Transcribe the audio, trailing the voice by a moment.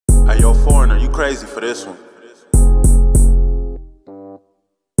Hey, yo, foreigner, you crazy for this one.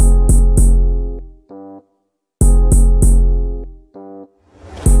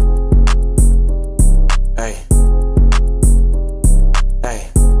 Hey. Hey.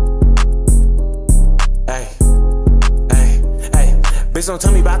 Hey. Hey. Hey. Bitch, don't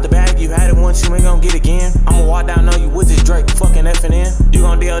tell me about the bag. You had it once, you ain't gon' get it again. I'ma walk down on you with this Drake, fucking effing in. You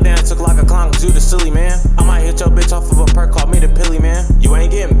gon' deal down, took like a clown, cause you the silly man. I might hit your bitch off of a perk, call me the pilly man. You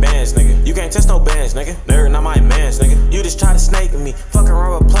ain't getting bands, nigga. You can't test no bands, nigga. Nerd, not my mans, nigga. You just try to snake me, fuck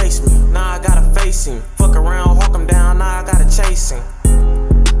around, replace me. Nah, I gotta face him. Fuck around, hawk him down, nah, I gotta chase him.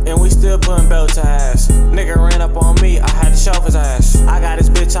 And we still putting belt to ass. Nigga ran up on me, I had to shelf his ass. I got his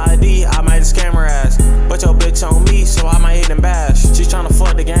bitch ID, I might just scam her ass. But your bitch on me, so I might hit and bash. She tryna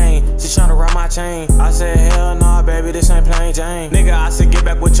fuck the game, she tryna ride my chain. I said, hell nah, baby, this ain't plain Jane. Nigga, I said, get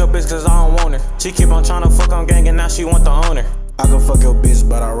back with your bitch, cause I don't want her. She keep on tryna fuck on gang, and now she want the owner. I go fuck your bitch,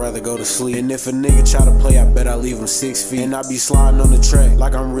 but I'd rather go to sleep. And if a nigga try to play, I bet I leave him 6 feet. And I be sliding on the track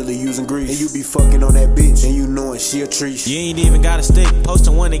like I'm really using grease. And you be fucking on that bitch, and you knowin' she a treat. You ain't even got a stick,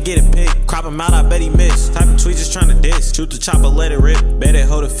 postin' one to get it picked. Crop him out, I bet he missed. Type of tweet just tryna diss. Shoot the chopper, let it rip. Bet it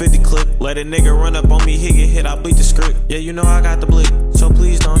hold a 50 clip. Let a nigga run up on me, he get hit, I bleed the script. Yeah, you know I got the blick, so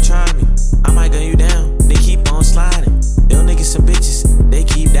please don't try me. I might gun you down, they keep on sliding. Them niggas some bitches, they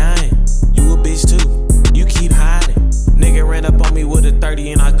keep dying. You a bitch too, you keep hiding. Nigga ran up on me with a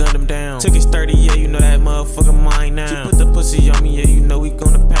 30 and I gunned him down. Took his 30, yeah, you know that motherfucker mine now. She put the pussy on me, yeah, you know we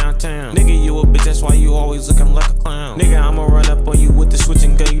gonna pound town. Nigga, you a bitch, that's why you always looking like a clown. Nigga, I'ma run up on you with the switch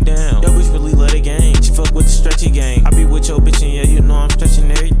and gun you down. Yo, bitch really love the game, she fuck with the stretchy game. I be with your bitch and yeah, you know I'm stretching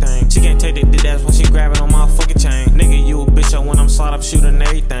everything. She can't take that dick, that's why she grabbing on my fucking chain. Nigga, you a bitch, and when I'm slide up shooting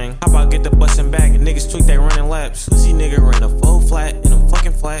everything. How about get the bustin' back, niggas tweak, they running laps. Pussy nigga ran a full flat in them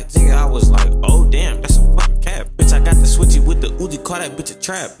fucking flats. Nigga, I was like, oh damn, that's a fucking cap. Bitch, I got the switchy with the Uzi, call that bitch a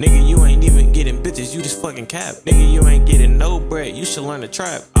trap. Nigga, you ain't even getting bitches, you just fucking cap. Nigga, you ain't getting no bread, you should learn to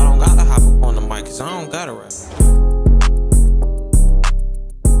trap. I don't gotta hop up on the mic, cause I don't gotta rap.